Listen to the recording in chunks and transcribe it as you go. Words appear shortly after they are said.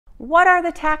What are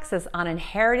the taxes on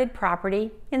inherited property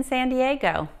in San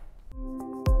Diego?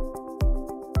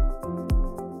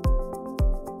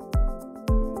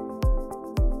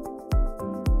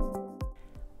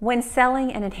 When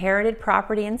selling an inherited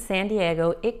property in San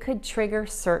Diego, it could trigger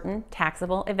certain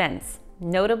taxable events.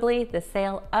 Notably, the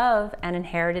sale of an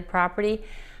inherited property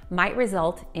might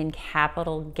result in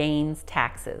capital gains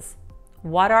taxes.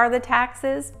 What are the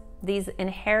taxes? These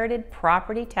inherited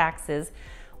property taxes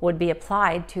would be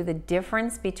applied to the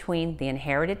difference between the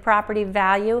inherited property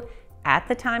value at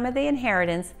the time of the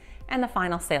inheritance and the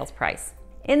final sales price.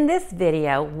 In this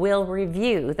video, we'll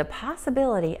review the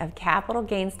possibility of capital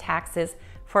gains taxes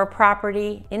for a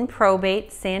property in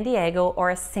probate San Diego or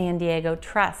a San Diego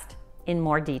trust in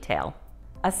more detail.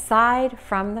 Aside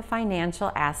from the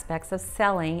financial aspects of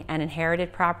selling an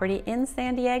inherited property in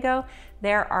San Diego,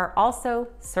 there are also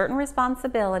certain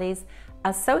responsibilities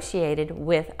associated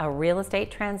with a real estate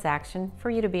transaction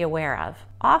for you to be aware of.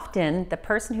 Often, the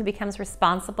person who becomes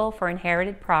responsible for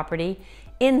inherited property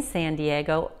in San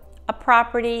Diego, a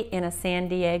property in a San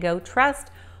Diego trust,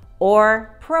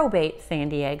 or probate San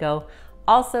Diego,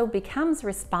 also becomes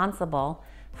responsible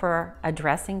for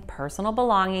addressing personal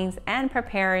belongings and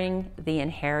preparing the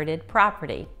inherited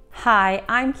property. Hi,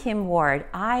 I'm Kim Ward.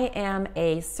 I am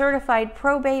a certified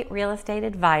probate real estate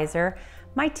advisor.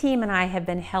 My team and I have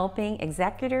been helping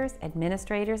executors,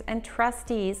 administrators, and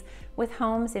trustees with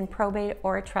homes in probate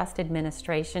or a trust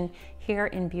administration here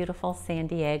in beautiful San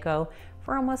Diego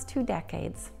for almost 2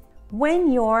 decades.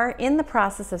 When you're in the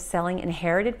process of selling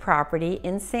inherited property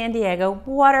in San Diego,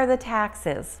 what are the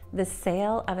taxes? The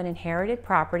sale of an inherited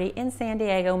property in San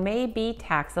Diego may be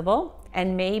taxable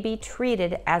and may be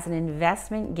treated as an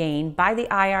investment gain by the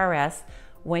IRS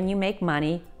when you make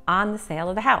money on the sale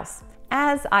of the house.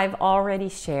 As I've already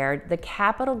shared, the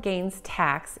capital gains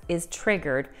tax is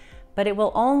triggered, but it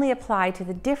will only apply to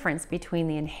the difference between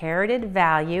the inherited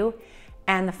value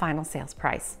and the final sales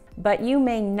price. But you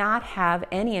may not have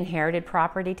any inherited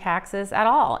property taxes at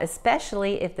all,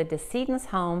 especially if the decedent's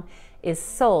home is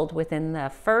sold within the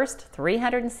first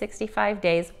 365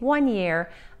 days, 1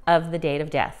 year of the date of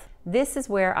death. This is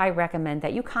where I recommend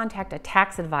that you contact a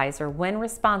tax advisor when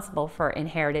responsible for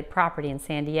inherited property in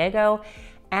San Diego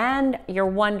and you're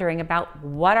wondering about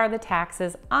what are the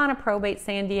taxes on a probate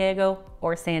San Diego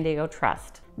or San Diego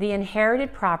trust. The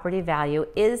inherited property value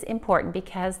is important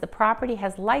because the property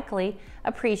has likely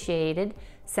appreciated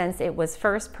since it was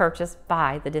first purchased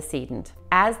by the decedent.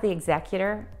 As the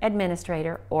executor,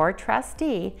 administrator, or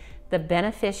trustee, the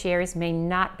beneficiaries may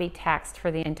not be taxed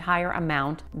for the entire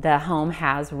amount the home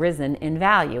has risen in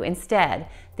value. Instead,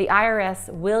 the IRS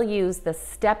will use the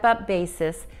step-up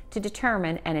basis to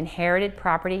determine an inherited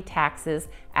property taxes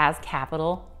as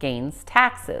capital gains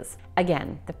taxes.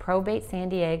 Again, the probate San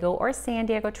Diego or San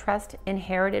Diego trust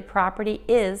inherited property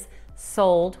is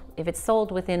sold. If it's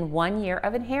sold within 1 year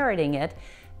of inheriting it,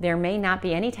 there may not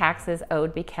be any taxes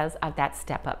owed because of that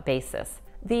step-up basis.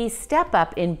 The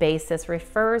step-up in basis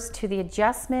refers to the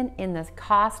adjustment in the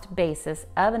cost basis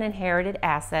of an inherited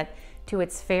asset to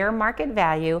its fair market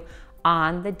value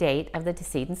on the date of the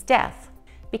decedent's death.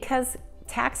 Because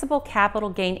taxable capital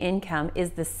gain income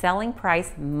is the selling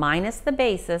price minus the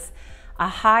basis, a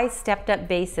high stepped-up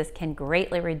basis can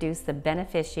greatly reduce the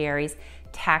beneficiary's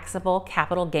taxable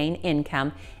capital gain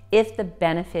income if the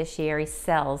beneficiary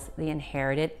sells the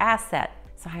inherited asset.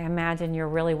 So I imagine you're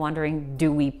really wondering,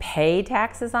 do we pay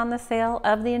taxes on the sale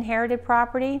of the inherited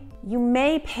property? You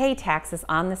may pay taxes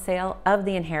on the sale of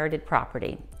the inherited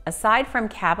property. Aside from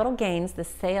capital gains, the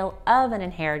sale of an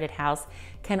inherited house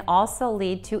can also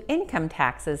lead to income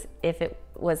taxes if it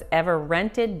was ever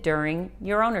rented during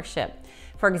your ownership.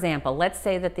 For example, let's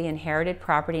say that the inherited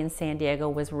property in San Diego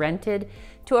was rented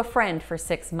to a friend for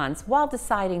 6 months while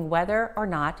deciding whether or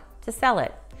not to sell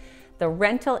it. The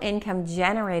rental income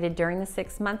generated during the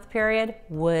 6-month period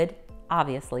would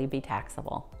obviously be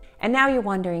taxable. And now you're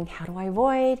wondering, how do I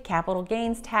avoid capital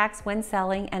gains tax when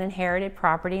selling an inherited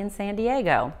property in San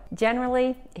Diego?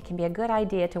 Generally, it can be a good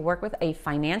idea to work with a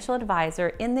financial advisor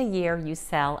in the year you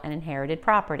sell an inherited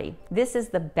property. This is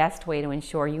the best way to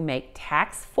ensure you make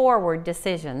tax-forward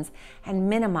decisions and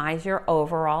minimize your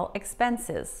overall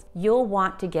expenses. You'll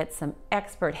want to get some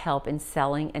expert help in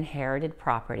selling inherited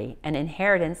property. An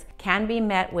inheritance can be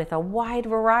met with a wide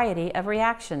variety of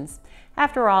reactions.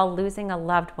 After all, losing a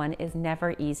loved one is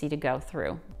never easy to go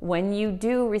through. When you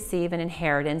do receive an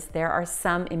inheritance, there are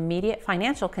some immediate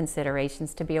financial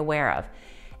considerations to be aware of.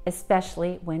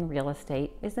 especially when real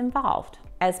estate is involved.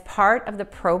 As part of the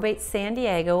Probate San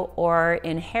Diego or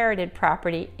inherited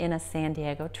property in a San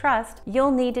Diego trust,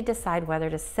 you'll need to decide whether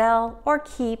to sell or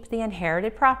keep the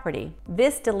inherited property.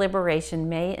 This deliberation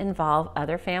may involve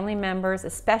other family members,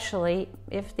 especially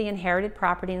if the inherited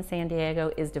property in San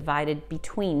Diego is divided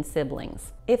between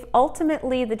siblings. If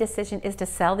ultimately the decision is to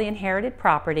sell the inherited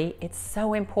property, it's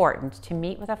so important to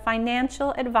meet with a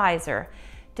financial advisor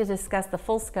to discuss the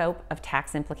full scope of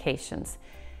tax implications.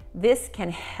 This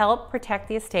can help protect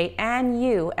the estate and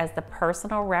you as the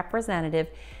personal representative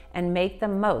and make the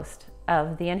most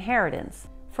of the inheritance.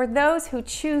 For those who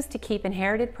choose to keep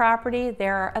inherited property,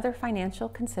 there are other financial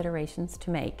considerations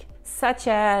to make, such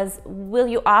as, will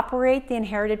you operate the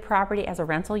inherited property as a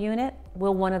rental unit?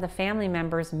 Will one of the family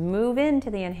members move into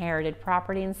the inherited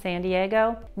property in San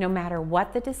Diego? No matter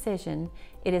what the decision,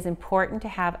 it is important to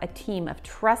have a team of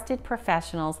trusted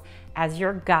professionals as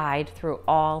your guide through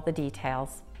all the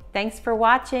details. Thanks for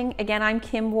watching. Again, I'm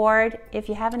Kim Ward. If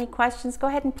you have any questions, go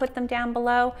ahead and put them down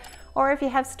below. Or if you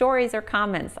have stories or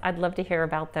comments, I'd love to hear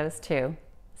about those too.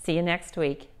 See you next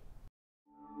week.